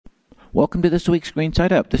Welcome to this week's Green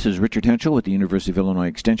Side Up. This is Richard Henschel with the University of Illinois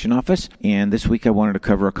Extension Office, and this week I wanted to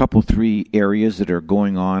cover three areas that are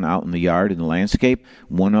going on out in the yard, in the landscape.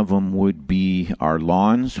 One of them would be our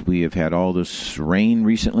lawns. We have had all this rain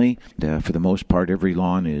recently. For the most part, every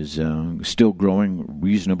lawn is still growing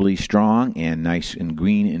reasonably strong and nice and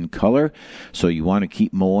green in color, so you want to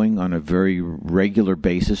keep mowing on a very regular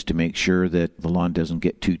basis to make sure that the lawn doesn't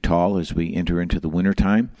get too tall as we enter into the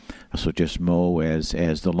wintertime. So just mow as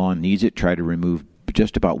the lawn needs it. Try to remove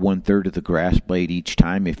just about 1/3 of the grass blade each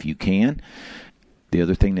time if you can. The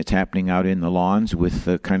other thing that's happening out in the lawns with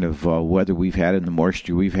the kind of weather we've had and the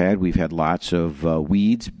moisture we've had lots of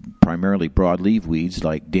weeds, primarily broadleaf weeds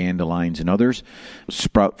like dandelions and others,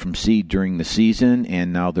 sprout from seed during the season,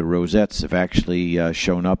 and now the rosettes have actually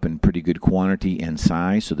shown up in pretty good quantity and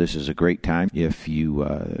size, so this is a great time. If you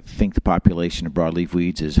think the population of broadleaf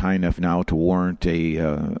weeds is high enough now to warrant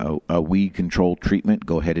a weed control treatment,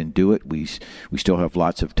 go ahead and do it. We still have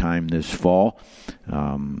lots of time this fall.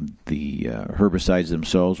 The herbicides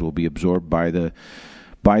themselves will be absorbed by the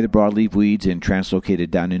broadleaf weeds and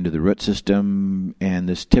translocated down into the root system, and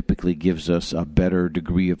this typically gives us a better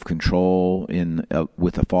degree of control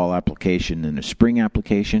with a fall application than a spring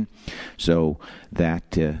application. So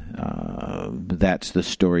that's the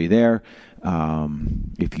story there.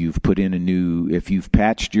 If you've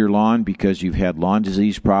patched your lawn because you've had lawn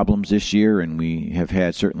disease problems this year, and we have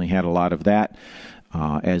certainly had a lot of that,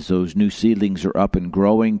 as those new seedlings are up and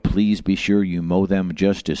growing, please be sure you mow them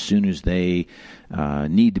just as soon as they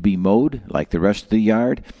need to be mowed, like the rest of the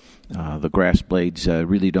yard. The grass blades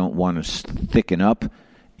really don't want to thicken up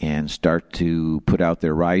and start to put out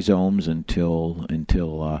their rhizomes until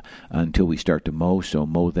we start to mow. So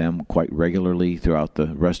mow them quite regularly throughout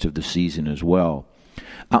the rest of the season as well.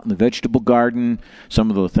 Out in the vegetable garden, some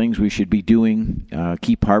of the things we should be doing,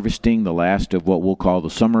 keep harvesting the last of what we'll call the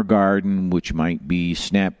summer garden, which might be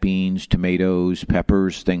snap beans, tomatoes,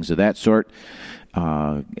 peppers, things of that sort.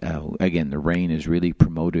 Again, the rain has really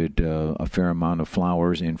promoted a fair amount of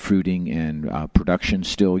flowers and fruiting and production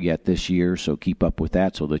still yet this year, so keep up with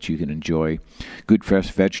that so that you can enjoy good fresh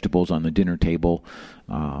vegetables on the dinner table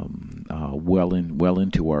well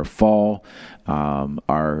into our fall.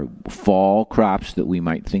 Our fall crops that we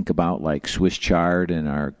might think about, like Swiss chard, and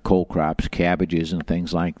our cole crops, cabbages and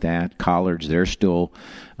things like that. Collards, they're still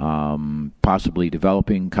possibly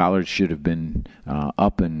developing. Collards should have been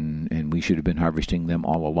up, and we should have been harvesting them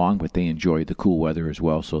all along, but they enjoy the cool weather as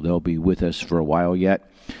well, so they'll be with us for a while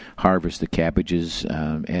yet. Harvest the cabbages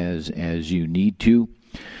as you need to.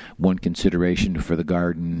 One consideration for the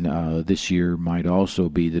garden this year might also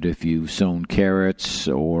be that if you've sown carrots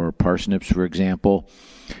or parsnips, for example,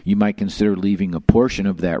 you might consider leaving a portion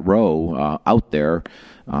of that row out there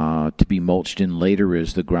to be mulched in later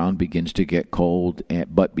as the ground begins to get cold,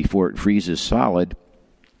 but before it freezes solid.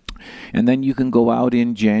 And then you can go out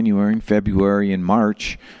in January and February and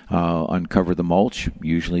March, uncover the mulch.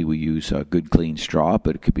 Usually we use good clean straw,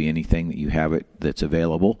 but it could be anything that you have that's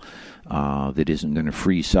available that isn't going to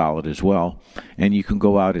freeze solid as well. And you can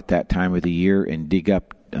go out at that time of the year and dig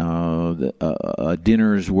up a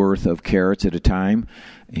dinner's worth of carrots at a time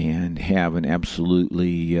and have an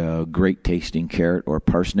absolutely great tasting carrot or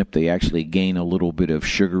parsnip. They actually gain a little bit of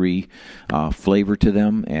sugary flavor to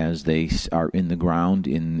them as they are in the ground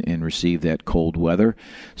and receive that cold weather.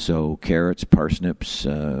 So carrots, parsnips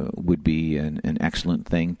would be an excellent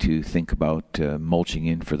thing to think about mulching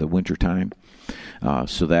in for the wintertime.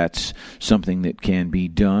 So that's something that can be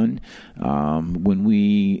done. When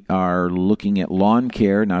we are looking at lawn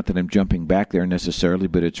care, not that I'm jumping back there necessarily,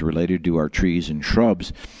 but it's related to our trees and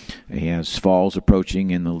shrubs. As fall's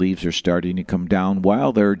approaching and the leaves are starting to come down,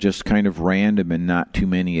 while they're just kind of random and not too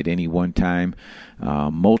many at any one time,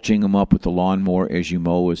 mulching them up with the lawnmower as you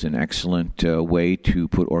mow is an excellent way to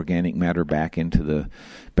put organic matter back into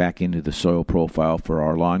the soil profile for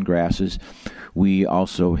our lawn grasses. We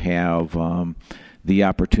also have the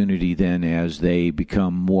opportunity then, as they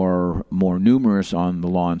become more numerous on the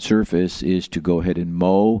lawn surface, is to go ahead and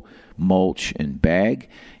mow, mulch, and bag.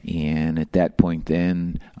 And at that point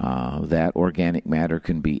then, that organic matter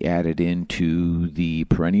can be added into the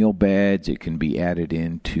perennial beds. It can be added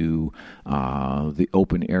into the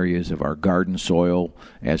open areas of our garden soil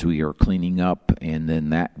as we are cleaning up, and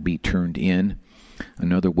then that be turned in.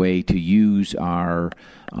 Another way to use our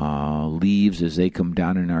leaves as they come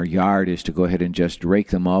down in our yard is to go ahead and just rake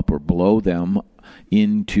them up or blow them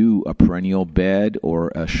into a perennial bed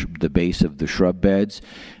or the base of the shrub beds.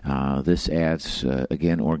 This adds,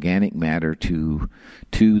 again, organic matter to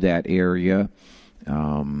that area.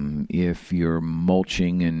 If you're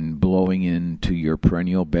mulching and blowing into your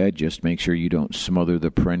perennial bed, just make sure you don't smother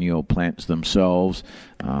the perennial plants themselves.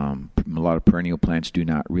 A lot of perennial plants do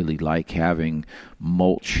not really like having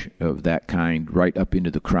mulch of that kind right up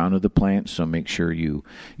into the crown of the plant, so make sure you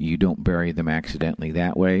don't bury them accidentally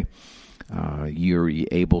that way. You're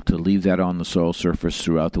able to leave that on the soil surface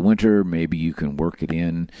throughout the winter. Maybe you can work it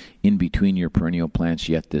in between your perennial plants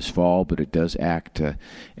yet this fall, but it does act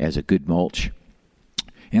as a good mulch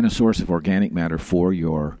and a source of organic matter for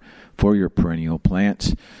your perennial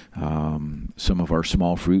plants. Some of our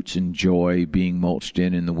small fruits enjoy being mulched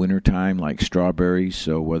in the wintertime, like strawberries.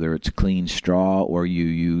 So whether it's clean straw or you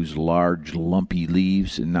use large lumpy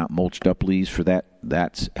leaves and not mulched up leaves for that,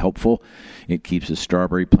 that's helpful. It keeps the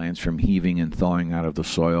strawberry plants from heaving and thawing out of the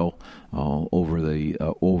soil over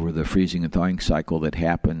the freezing and thawing cycle that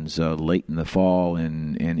happens late in the fall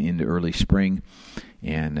and into early spring,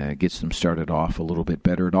 and gets them started off a little bit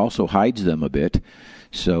better. It also hides them a bit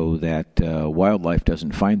so that wildlife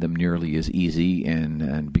doesn't find them nearly as easy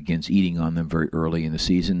and begins eating on them very early in the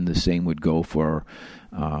season. The same would go for,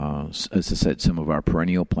 as I said, some of our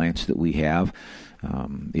perennial plants that we have.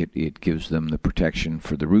 It gives them the protection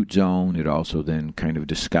for the root zone. It also then kind of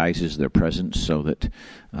disguises their presence so that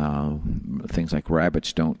things like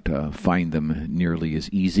rabbits don't find them nearly as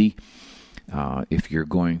easy. If you're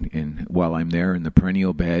going, while I'm there in the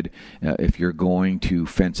perennial bed, if you're going to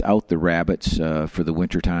fence out the rabbits for the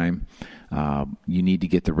wintertime, you need to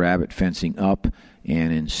get the rabbit fencing up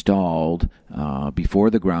and installed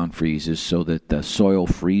before the ground freezes so that the soil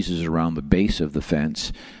freezes around the base of the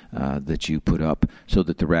fence that you put up so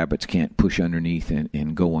that the rabbits can't push underneath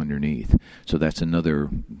and go underneath. So that's another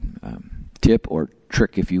tip or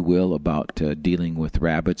trick, if you will, about dealing with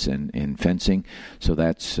rabbits and fencing. So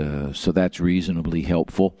that's reasonably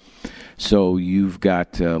helpful. So you've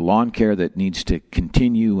got lawn care that needs to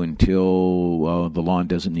continue until the lawn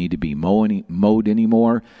doesn't need to be mowed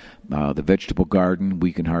anymore. The vegetable garden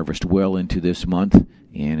we can harvest well into this month,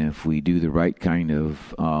 and if we do the right kind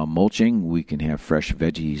of mulching, we can have fresh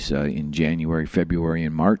veggies in January, February,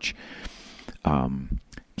 and March.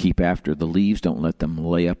 Keep after the leaves. Don't let them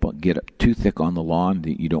get up too thick on the lawn.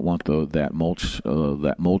 You don't want that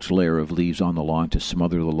mulch layer of leaves on the lawn to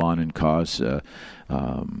smother the lawn and cause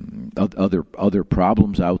other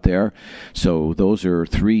problems out there. So those are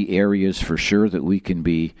three areas for sure that we can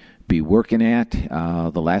be working at.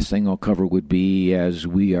 The last thing I'll cover would be, as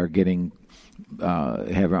we are getting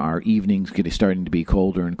have our evenings starting to be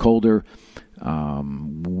colder and colder.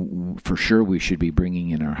 For sure, we should be bringing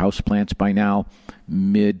in our houseplants by now.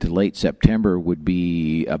 Mid to late September would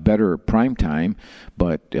be a better prime time,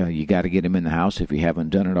 but you got to get them in the house if you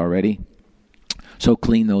haven't done it already. So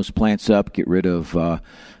clean those plants up, get rid of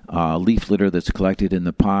leaf litter that's collected in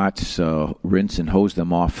the pots, rinse and hose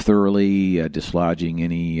them off thoroughly, dislodging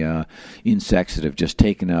any insects that have just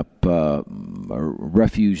taken up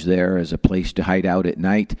refuge there as a place to hide out at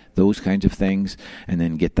night, those kinds of things, and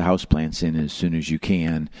then get the houseplants in as soon as you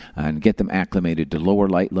can and get them acclimated to lower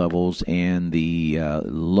light levels and the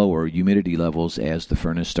lower humidity levels as the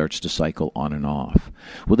furnace starts to cycle on and off.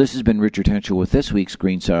 Well, this has been Richard Henschel with this week's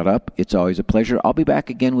Green Side Up. It's always a pleasure. I'll be back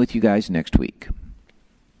again with you guys next week.